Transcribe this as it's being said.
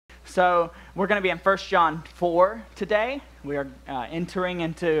So we're going to be in 1 John 4 today. We are entering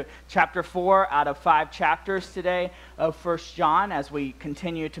into chapter 4 out of 5 chapters today of 1 John as we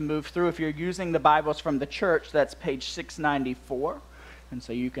continue to move through. If you're using the Bibles from the church, that's page 694. And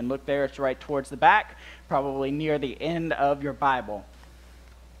so you can look there. It's right towards the back, probably near the end of your Bible.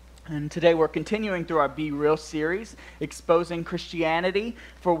 And today we're continuing through our Be Real series, exposing Christianity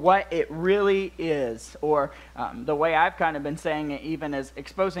for what it really is, or the way I've kind of been saying it even is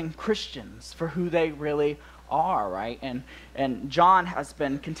exposing Christians for who they really are, right? And John has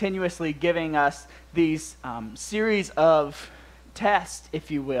been continuously giving us these series of tests,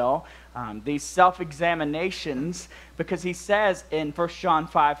 if you will, these self-examinations, because he says in 1 John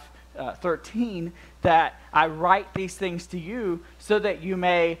 5:13 that I write these things to you so that you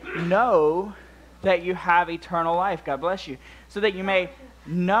may know that you have eternal life. God bless you. So that you may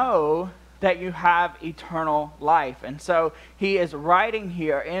know that you have eternal life. And so he is writing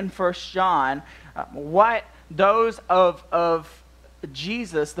here in 1 John what those of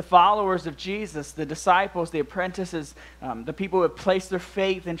Jesus, the followers of Jesus, the disciples, the apprentices, the people who have placed their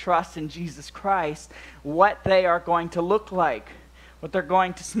faith and trust in Jesus Christ, what they are going to look like, what they're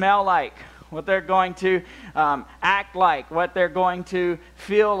going to smell like, what they're going to act like, what they're going to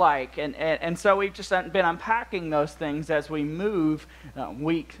feel like. And so we've just been unpacking those things as we move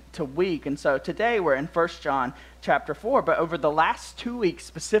week to week. And so today we're in 1 John chapter 4. But over the last 2 weeks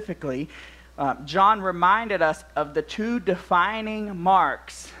specifically, John reminded us of the two defining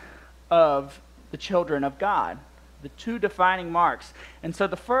marks of the children of God. The two defining marks. And so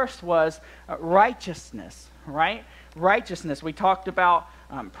the first was righteousness, right? Righteousness. We talked about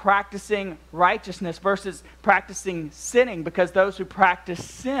practicing righteousness versus practicing sinning, because those who practice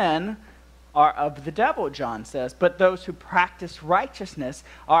sin are of the devil, John says, but those who practice righteousness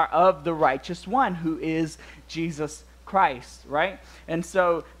are of the righteous one, who is Jesus Christ, right? And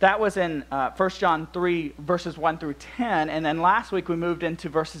so that was in 1 John 3, verses 1 through 10, and then last week we moved into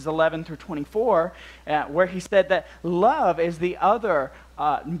verses 11 through 24, where he said that love is the other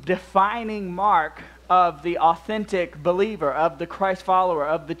defining mark of the authentic believer, of the Christ follower,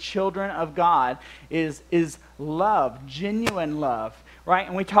 of the children of God, is love, genuine love, right?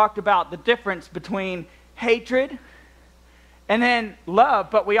 And we talked about the difference between hatred and then love,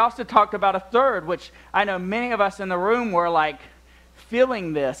 but we also talked about a third, which I know many of us in the room were like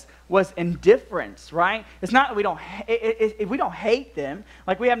feeling this, was indifference, right? It's not that we don't if we don't hate them,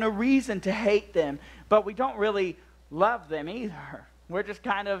 like we have no reason to hate them, but we don't really love them either. We're just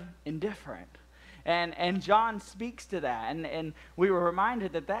kind of indifferent. And John speaks to that, and we were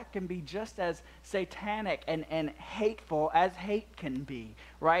reminded that that can be just as satanic and hateful as hate can be,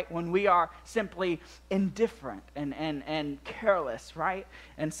 right? When we are simply indifferent and careless, right?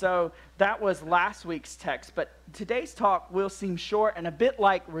 And so that was last week's text, but today's talk will seem short and a bit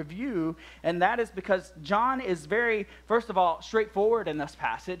like review, and that is because John is very, first of all, straightforward in this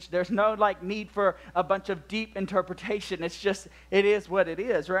passage. There's no need for a bunch of deep interpretation. It's just, it is what it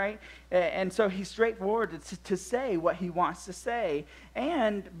is, right? And so he's straightforward to say what he wants to say,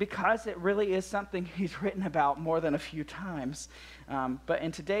 and because it really is something he's written about more than a few times. But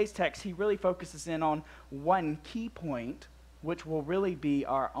in today's text, he really focuses in on one key point, which will really be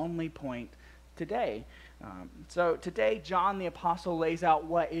our only point today. So today, John the Apostle lays out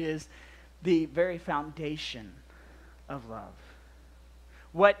what is the very foundation of love.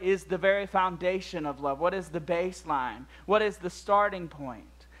 What is the very foundation of love? What is the baseline? What is the starting point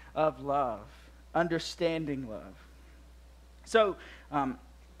of love? Understanding love. So,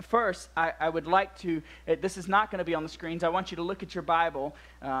 first, I would like to, this is not going to be on the screens. I want you to look at your Bible.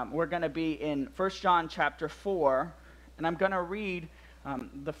 We're going to be in 1 John chapter 4, and I'm going to read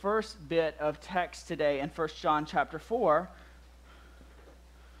the first bit of text today in 1 John chapter 4,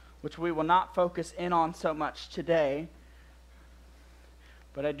 which we will not focus in on so much today,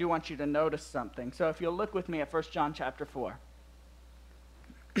 but I do want you to notice something. So if you'll look with me at 1 John chapter 4.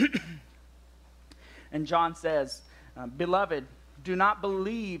 And John says, Beloved, do not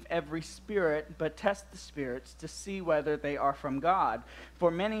believe every spirit, but test the spirits to see whether they are from God. For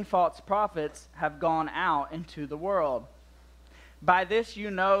many false prophets have gone out into the world. By this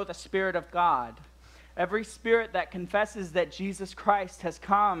you know the Spirit of God. Every spirit that confesses that Jesus Christ has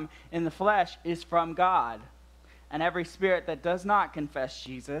come in the flesh is from God. And every spirit that does not confess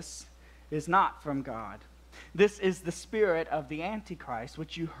Jesus is not from God. This is the spirit of the Antichrist,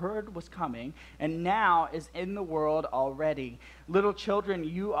 which you heard was coming, and now is in the world already. Little children,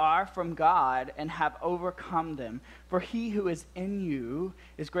 you are from God and have overcome them. For he who is in you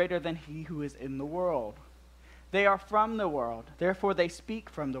is greater than he who is in the world. They are from the world, therefore they speak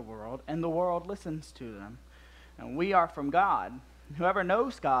from the world, and the world listens to them. And we are from God. Whoever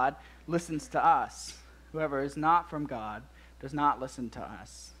knows God listens to us. Whoever is not from God does not listen to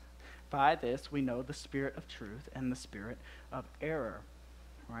us. By this we know the spirit of truth and the spirit of error.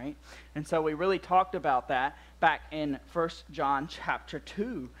 Right? And so we really talked about that back in 1 John chapter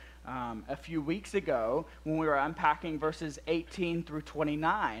 2 a few weeks ago when we were unpacking verses 18 through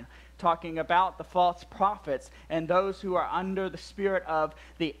 29, talking about the false prophets and those who are under the spirit of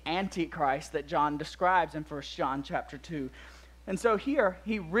the Antichrist that John describes in 1 John chapter 2. And so here,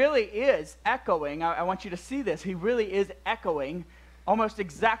 he really is echoing, I want you to see this, he really is echoing almost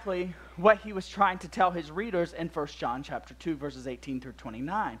exactly what he was trying to tell his readers in 1 John chapter 2, verses 18 through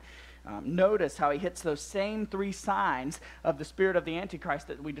 29. Notice how he hits those same three signs of the spirit of the Antichrist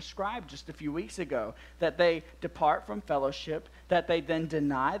that we described just a few weeks ago, that they depart from fellowship, that they then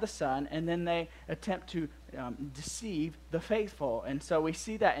deny the Son, and then they attempt to deceive the faithful. And so we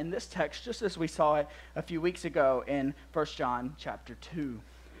see that in this text just as we saw it a few weeks ago in 1 John chapter 2.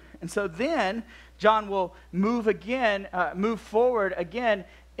 And so then John will move forward again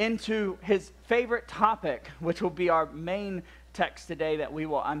into his favorite topic, which will be our main text today that we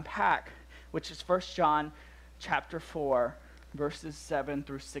will unpack, which is 1 John chapter 4, verses 7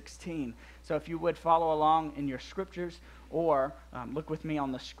 through 16. So if you would follow along in your scriptures or look with me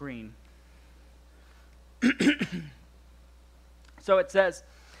on the screen. So it says,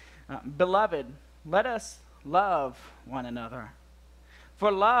 "Beloved, let us love one another.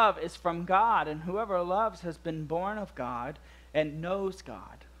 For love is from God, and whoever loves has been born of God and knows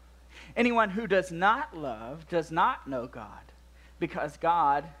God. Anyone who does not love does not know God, because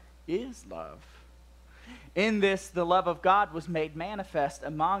God is love. In this, the love of God was made manifest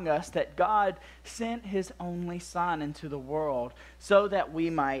among us, that God sent his only Son into the world so that we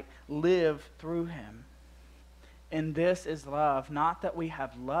might live through him. And this is love, not that we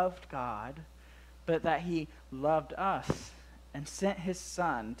have loved God, but that he loved us and sent his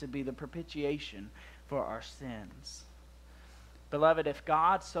Son to be the propitiation for our sins. Beloved, if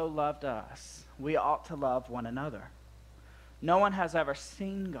God so loved us, we ought to love one another. No one has ever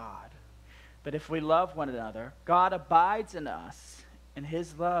seen God, but if we love one another, God abides in us, and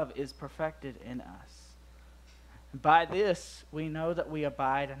his love is perfected in us. By this we know that we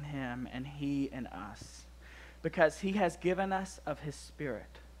abide in him and he in us, because he has given us of his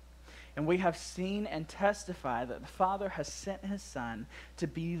Spirit. And we have seen and testify that the Father has sent his Son to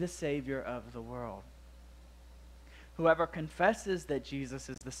be the Savior of the world. Whoever confesses that Jesus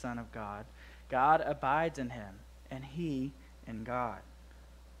is the Son of God, God abides in him, and he in God.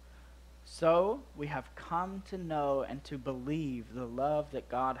 So we have come to know and to believe the love that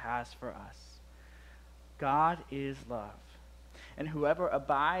God has for us. God is love. And whoever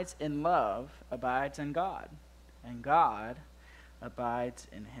abides in love abides in God, and God abides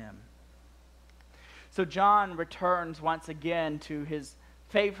in him." So John returns once again to his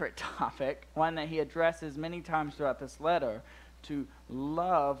favorite topic, one that he addresses many times throughout this letter, to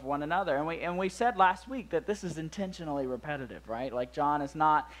love one another. And we said last week that this is intentionally repetitive, right? Like John is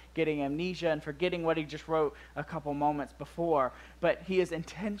not getting amnesia and forgetting what he just wrote a couple moments before, but he is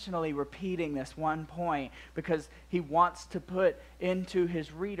intentionally repeating this one point because he wants to put into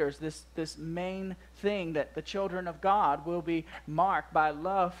his readers this main thing, that the children of God will be marked by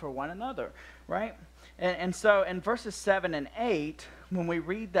love for one another, right? And so in verses 7 and 8, when we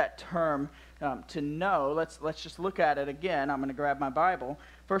read that term to know, let's just look at it again. I'm going to grab my Bible.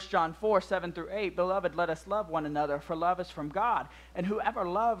 1 John 4, 7 through 8, "Beloved, let us love one another, for love is from God. And whoever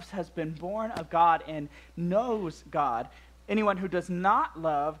loves has been born of God and knows God. Anyone who does not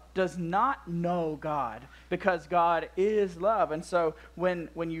love does not know God, because God is love." And so when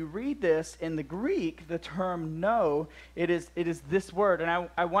you read this in the Greek, the term know, it is this word. And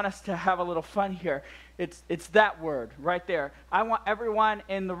I want us to have a little fun here. It's that word right there. I want everyone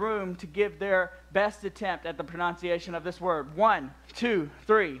in the room to give their best attempt at the pronunciation of this word. 1, 2,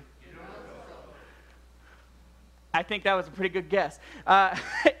 3. I think that was a pretty good guess.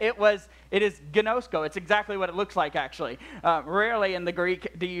 It is gnosko. It's exactly what it looks like, actually. Rarely in the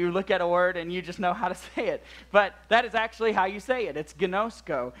Greek do you look at a word and you just know how to say it. But that is actually how you say it. It's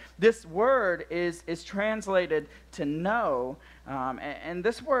gnosko. This word is translated to know. And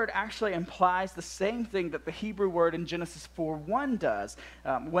this word actually implies the same thing that the Hebrew word in Genesis 4:1 does.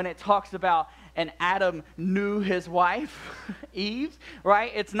 When it talks about and Adam knew his wife, Eve,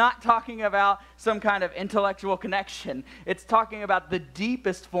 right? It's not talking about some kind of intellectual connection. It's talking about the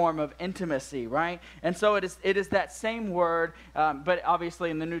deepest form of intimacy, right? And so it is that same word, but obviously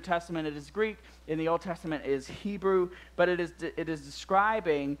in the New Testament it is Greek, in the Old Testament it is Hebrew, but it is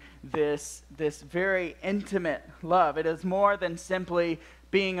describing this very intimate love. It is more than simply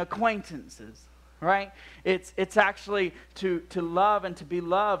being acquaintances. right? It's actually to love and to be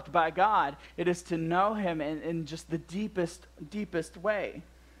loved by God. It is to know him in just the deepest way.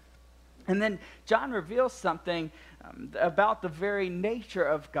 And then John reveals something about the very nature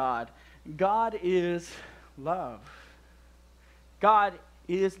of God. God is love. God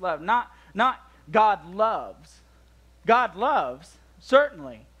is love. Not God loves. God loves,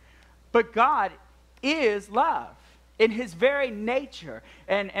 certainly. But God is love in his very nature.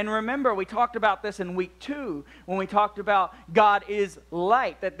 And remember, we talked about this in week 2 when we talked about God is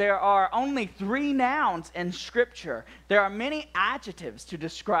light, that there are only 3 nouns in Scripture. There are many adjectives to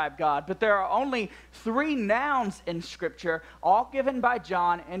describe God, but there are only 3 nouns in Scripture, all given by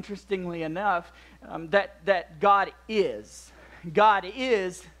John, interestingly enough, that God is. God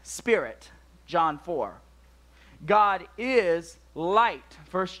is spirit, John 4. God is light,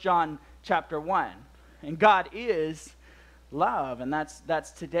 1 John chapter 1. And God is love. And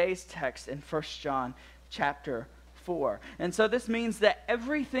that's today's text in 1 John chapter 4. And so this means that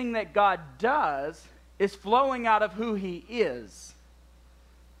everything that God does is flowing out of who he is.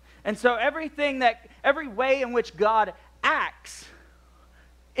 And so every way in which God acts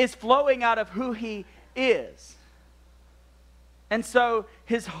is flowing out of who he is. And so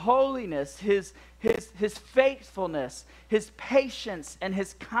his holiness, his faithfulness, his patience, and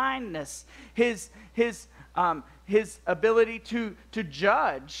his kindness, his ability to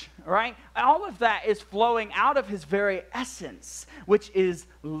judge, right? All of that is flowing out of his very essence, which is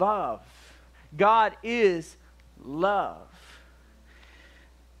love. God is love.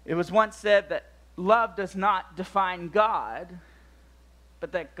 It was once said that love does not define God,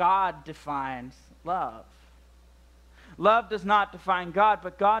 but that God defines love. Love does not define God,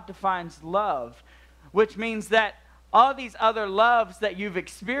 but God defines love, which means that all these other loves that you've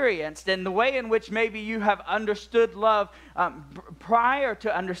experienced and the way in which maybe you have understood love prior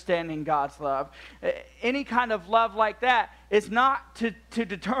to understanding God's love, any kind of love like that is not to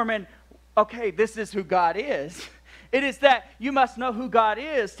determine, okay, this is who God is. It is that you must know who God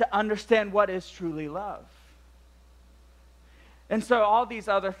is to understand what is truly love. And so all these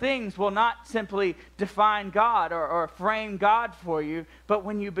other things will not simply define God or frame God for you, but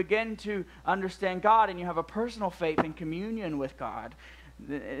when you begin to understand God and you have a personal faith and communion with God,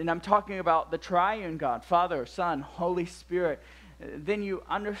 and I'm talking about the triune God, Father, Son, Holy Spirit, then you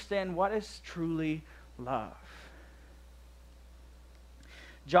understand what is truly love.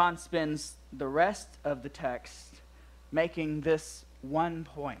 John spends the rest of the text making this one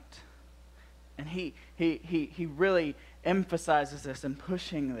point. And he really emphasizes this and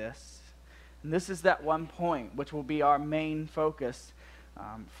pushing this. And this is that one point which will be our main focus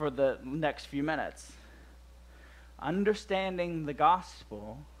for the next few minutes. Understanding the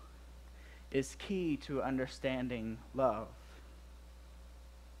gospel is key to understanding love.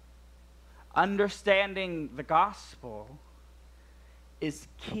 Understanding the gospel is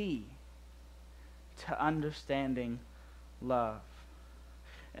key to understanding love.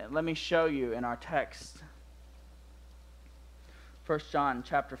 And let me show you in our text. 1 John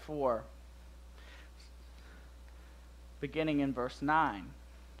chapter 4, beginning in verse 9.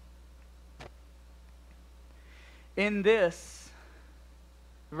 In this,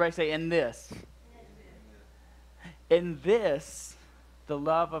 everybody say, in this. In this, the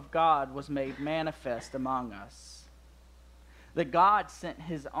love of God was made manifest among us, that God sent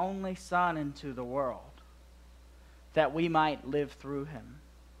his only Son into the world, that we might live through him.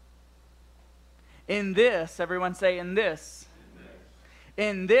 In this, everyone say, in this.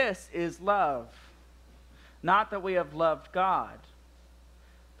 In this is love. Not that we have loved God,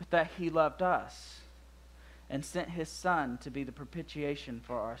 but that he loved us and sent his Son to be the propitiation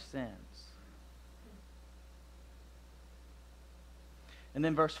for our sins. And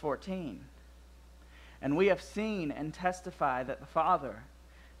then verse 14. And we have seen and testify that the Father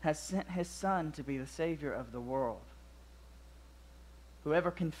has sent his Son to be the Savior of the world.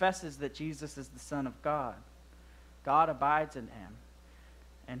 Whoever confesses that Jesus is the Son of God, God abides in him,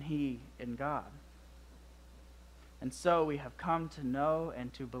 and he in God. And so we have come to know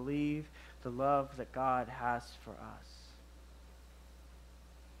and to believe the love that God has for us.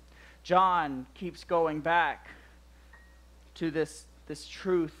 John keeps going back to this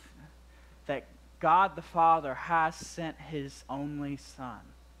truth that God the Father has sent his only Son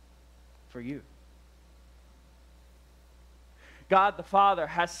for you. God the Father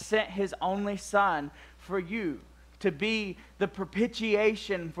has sent his only Son for you to be the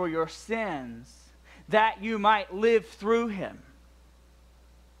propitiation for your sins, that you might live through him.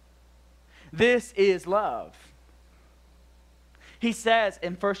 This is love. He says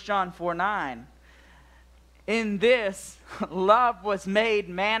in 1 John 4:9, In this, love was made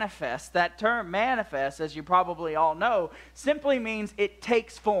manifest. That term manifest, as you probably all know, simply means it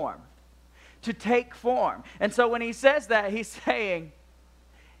takes form. To take form. And so when he says that, he's saying,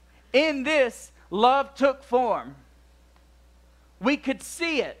 in this, love took form. We could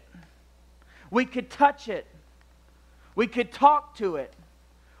see it. We could touch it. We could talk to it.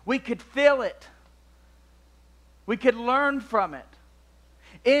 We could feel it. We could learn from it.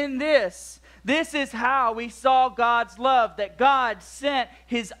 In this is how we saw God's love, that God sent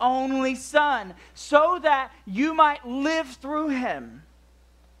His only Son so that you might live through Him.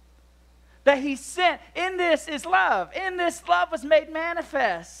 That He sent, in this is love. In this, love was made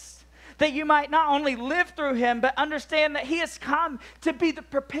manifest. That you might not only live through Him, but understand that He has come to be the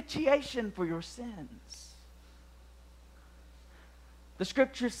propitiation for your sins. The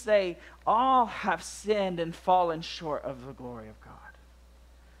scriptures say, all have sinned and fallen short of the glory of God.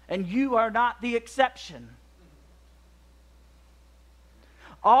 And you are not the exception.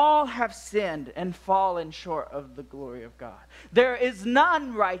 All have sinned and fallen short of the glory of God. There is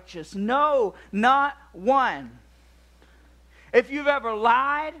none righteous, no, not one. If you've ever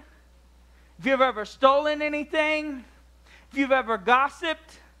lied, if you've ever stolen anything, if you've ever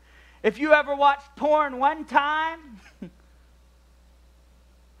gossiped, if you ever watched porn one time,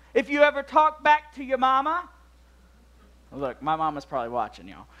 if you ever talked back to your mama, look, my mama's probably watching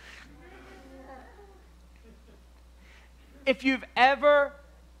y'all. If you've ever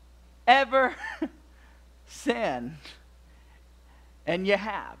sinned, and you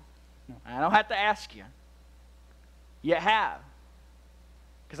have, I don't have to ask you, you have.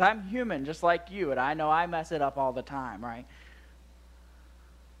 Because I'm human just like you, and I know I mess it up all the time, right?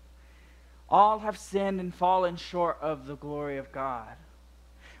 All have sinned and fallen short of the glory of God.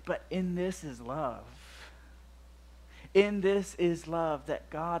 But in this is love. In this is love, that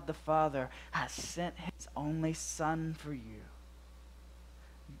God the Father has sent His only Son for you,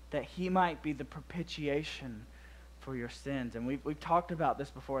 that He might be the propitiation for your sins. And we've talked about this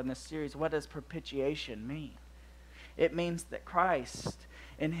before in this series. What does propitiation mean? It means that Christ,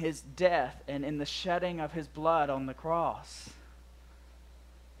 in His death and in the shedding of His blood on the cross,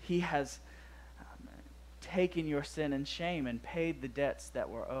 He has taken your sin and shame and paid the debts that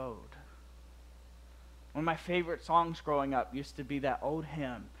were owed. One of my favorite songs growing up used to be that old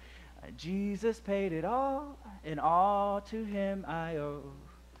hymn, Jesus paid it all, and all to Him I owe.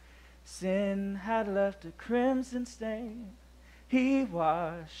 Sin had left a crimson stain, He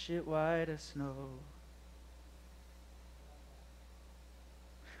washed it white as snow.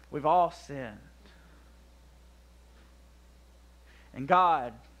 We've all sinned. And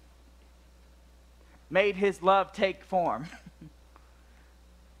God made His love take form.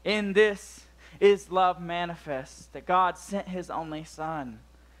 In this is love manifest, that God sent His only Son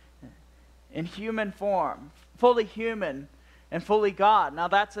in human form, fully human and fully God. Now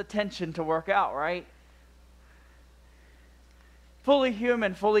that's a tension to work out, right? Fully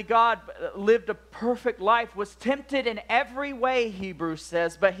human, fully God, lived a perfect life, was tempted in every way, Hebrews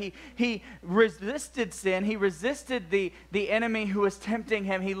says, but he resisted sin. He resisted the enemy who was tempting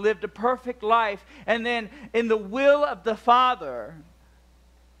Him. He lived a perfect life. And then in the will of the Father,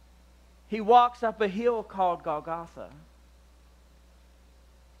 He walks up a hill called Golgotha,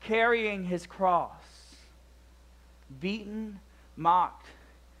 carrying His cross, beaten, mocked,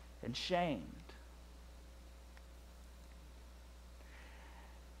 and shamed.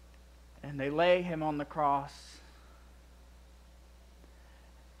 And they lay Him on the cross,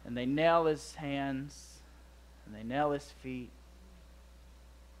 and they nail His hands, and they nail His feet.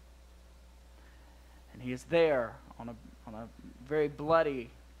 And He is there on a very bloody,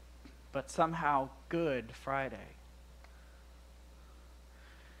 but somehow good Friday.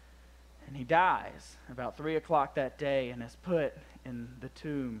 And He dies about 3 o'clock that day and is put in the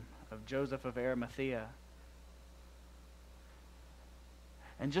tomb of Joseph of Arimathea.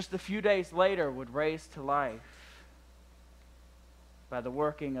 And just a few days later would raise to life by the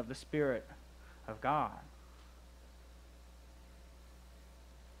working of the Spirit of God.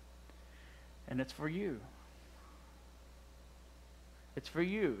 And it's for you. It's for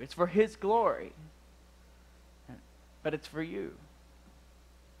you. It's for His glory. But it's for you.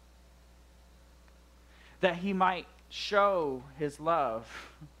 That He might show His love.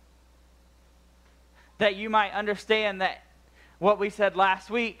 That you might understand that what we said last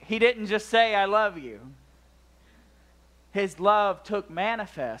week, He didn't just say, I love you. His love took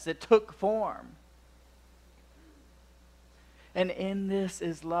manifest. It took form. And in this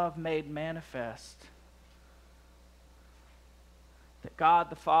is love made manifest. That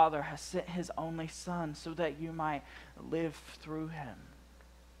God the Father has sent His only Son so that you might live through Him.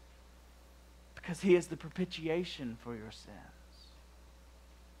 because he is the propitiation for your sins.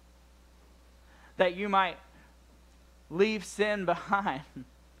 That you might leave sin behind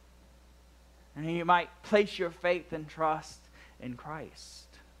and you might place your faith and trust in Christ.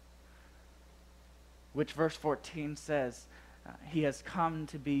 Which verse 14 says, he has come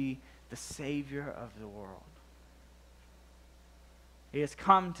to be the Savior of the world. He has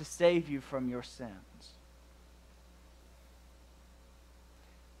come to save you from your sins.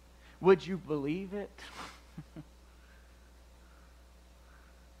 Would you believe it?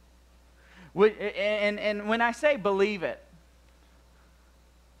 And when I say believe it,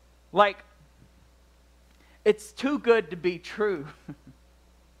 like, it's too good to be true.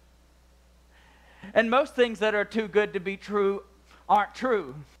 And most things that are too good to be true aren't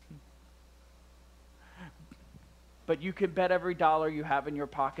true. But you can bet every dollar you have in your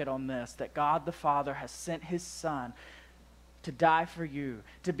pocket on this, that God the Father has sent his Son to die for you,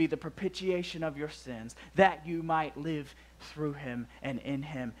 to be the propitiation of your sins, that you might live through him and in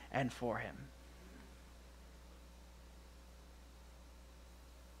him and for him.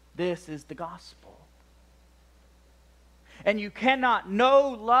 This is the gospel. And you cannot know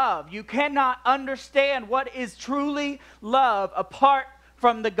love, you cannot understand what is truly love apart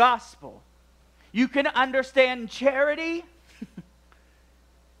from the gospel. You can understand charity.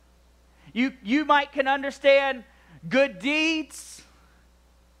 You might can understand good deeds.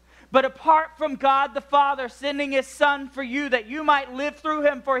 But apart from God the Father sending his Son for you that you might live through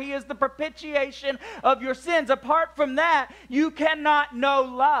him, for he is the propitiation of your sins, apart from that, you cannot know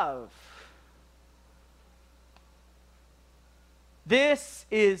love. This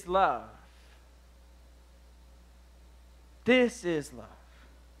is love. This is love.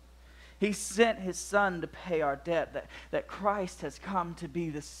 He sent his Son to pay our debt, that Christ has come to be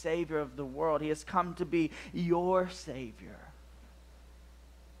the Savior of the world. He has come to be your Savior.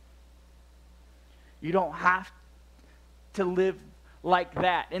 You don't have to live like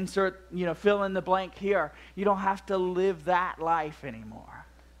that. Insert, fill in the blank here. You don't have to live that life anymore.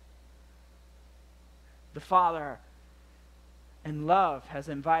 The Father in love has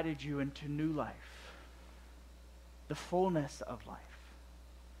invited you into new life. The fullness of life.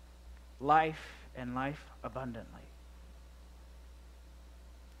 Life and life abundantly.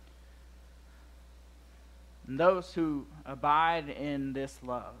 And those who abide in this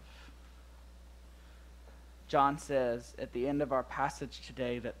love, John says at the end of our passage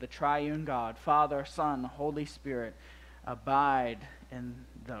today that the triune God, Father, Son, Holy Spirit, abide in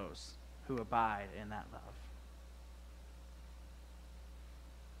those who abide in that love.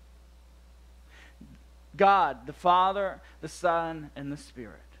 God, the Father, the Son, and the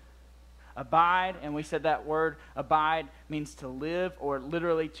Spirit. Abide, and we said that word abide means to live, or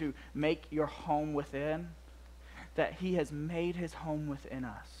literally to make your home within. That he has made his home within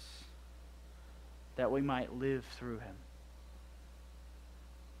us, that we might live through him.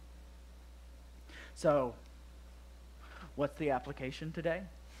 So, what's the application today?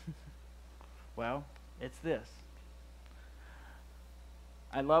 Well, it's this.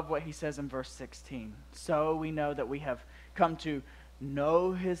 I love what he says in verse 16. So we know that we have come to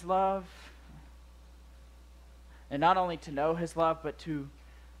know his love. And not only to know his love, but to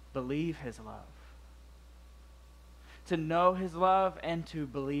believe his love. To know his love and to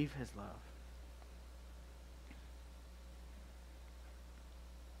believe his love.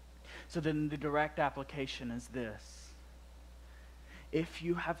 So then the direct application is this. If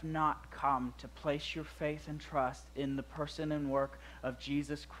you have not come to place your faith and trust in the person and work of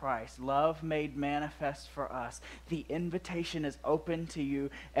Jesus Christ, love made manifest for us, the invitation is open to you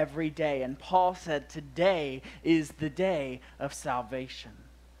every day. And Paul said today is the day of salvation.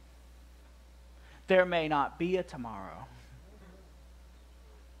 There may not be a tomorrow.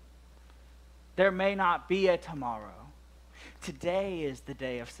 There may not be a tomorrow. Today is the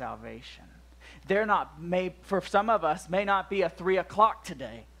day of salvation. For some of us, may not be a 3 o'clock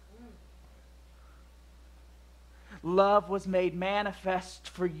today. Love was made manifest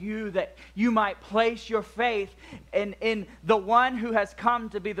for you that you might place your faith in the one who has come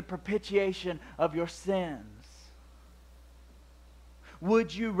to be the propitiation of your sins.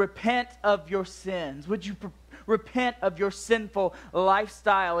 Would you repent of your sins? Would you repent of your sinful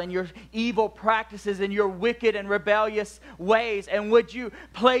lifestyle and your evil practices and your wicked and rebellious ways? And would you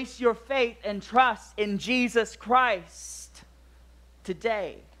place your faith and trust in Jesus Christ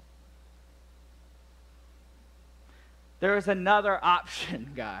today? There is another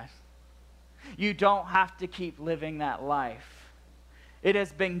option, guys. You don't have to keep living that life. It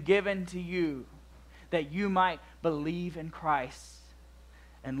has been given to you that you might believe in Christ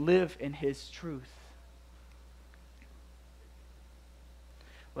and live in his truth.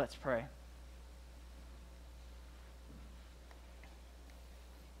 Let's pray.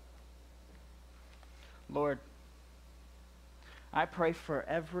 Lord, I pray for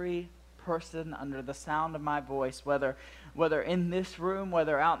every person under the sound of my voice, whether in this room,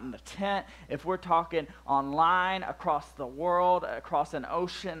 whether out in the tent, if we're talking online, across the world, across an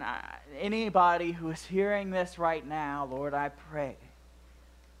ocean, anybody who is hearing this right now, Lord, I pray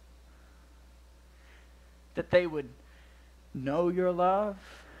that they would know your love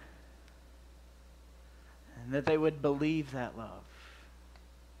and that they would believe that love.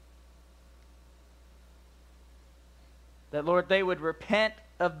 That, Lord, they would repent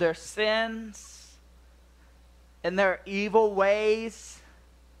of their sins and their evil ways.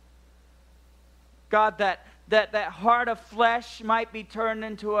 God, that heart of flesh might be turned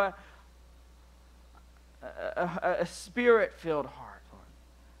into a spirit-filled heart, Lord.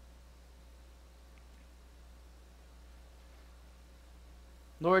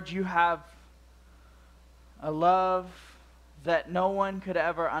 Lord, you have a love that no one could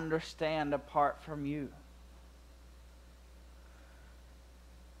ever understand apart from you.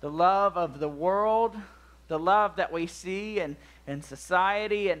 The love of the world, the love that we see in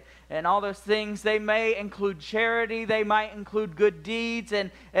society and all those things, they may include charity, they might include good deeds,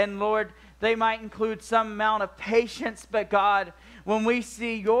 and Lord, they might include some amount of patience, but God, when we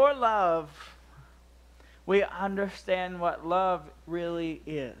see your love, we understand what love really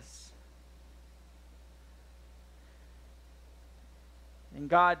is. And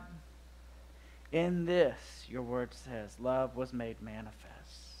God, in this, your word says, love was made manifest.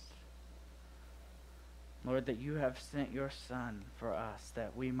 Lord, that you have sent your Son for us,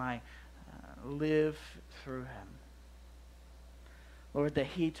 that we might live through him. Lord, that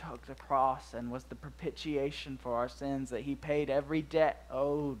he took the cross and was the propitiation for our sins, that he paid every debt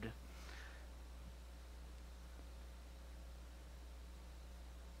owed.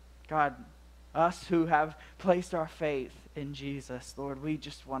 God, us who have placed our faith in Jesus, Lord, we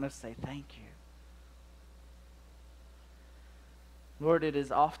just want to say thank you. Lord, it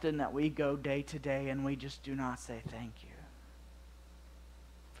is often that we go day to day and we just do not say thank you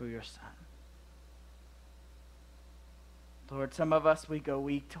for your Son. Lord, some of us, we go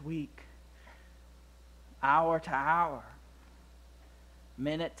week to week, hour to hour,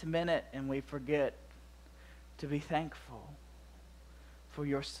 minute to minute, and we forget to be thankful for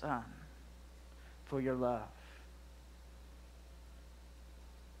your Son, for your love.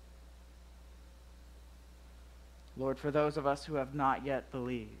 Lord, for those of us who have not yet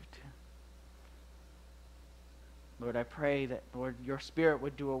believed, Lord, I pray that, Lord, your Spirit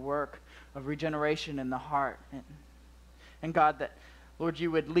would do a work of regeneration in the heart. And God, that, Lord,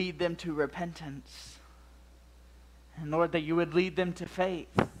 you would lead them to repentance. And Lord, that you would lead them to faith.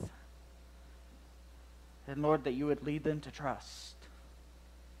 And Lord, that you would lead them to trust.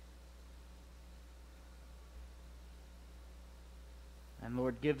 And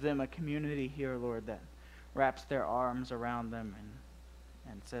Lord, give them a community here, Lord, that wraps their arms around them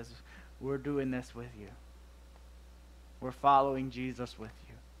and says, we're doing this with you. We're following Jesus with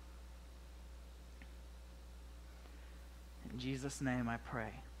you. In Jesus' name I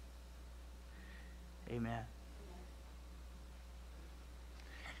pray. Amen.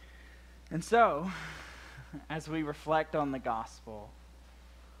 And so, as we reflect on the gospel,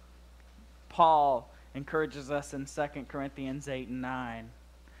 Paul encourages us in 2 Corinthians 8 and 9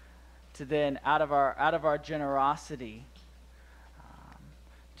 to then, out of our generosity,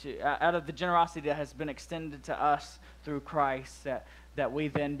 out of the generosity that has been extended to us through Christ, that we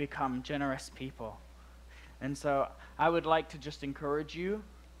then become generous people. And so I would like to just encourage you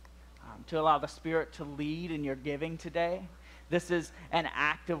to allow the Spirit to lead in your giving today. This is an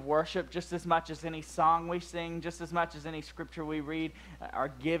act of worship just as much as any song we sing, just as much as any scripture we read. Our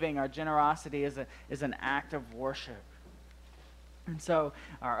giving, our generosity is an act of worship. And so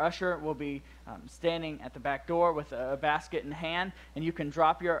our usher will be standing at the back door with a basket in hand, and you can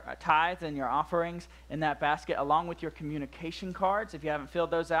drop your tithes and your offerings in that basket along with your communication cards if you haven't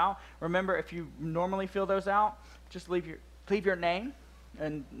filled those out. Remember, if you normally fill those out, just leave your name,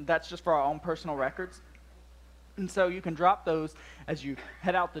 and that's just for our own personal records. And so you can drop those as you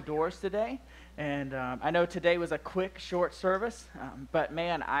head out the doors today. And I know today was a quick, short service, but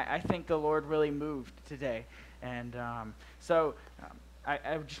man, I think the Lord really moved today. And so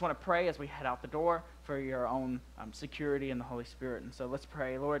I just want to pray as we head out the door for your own security in the Holy Spirit. And so let's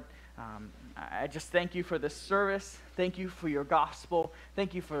pray. Lord, I just thank you for this service. Thank you for your gospel.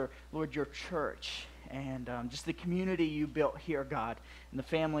 Thank you for, Lord, your church and just the community you built here, God, and the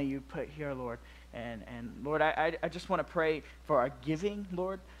family you put here, Lord. And Lord, I just want to pray for our giving,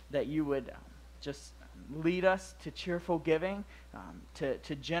 Lord, that you would just lead us to cheerful giving,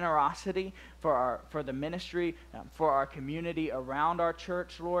 to generosity for the ministry, for our community around our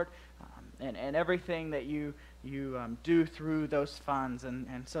church, Lord. and everything that you do through those funds.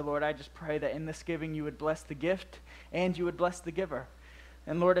 And so, Lord, I just pray that in this giving you would bless the gift and you would bless the giver.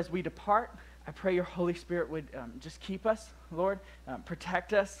 And Lord, as we depart, I pray your Holy Spirit would just keep us, Lord,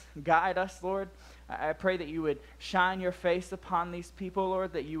 protect us, guide us, Lord. I pray that you would shine your face upon these people,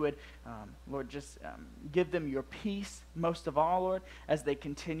 Lord, that you would, Lord, just give them your peace most of all, Lord, as they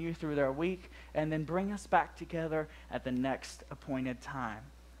continue through their week, and then bring us back together at the next appointed time.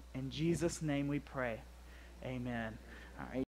 In Jesus' name we pray. Amen. All right.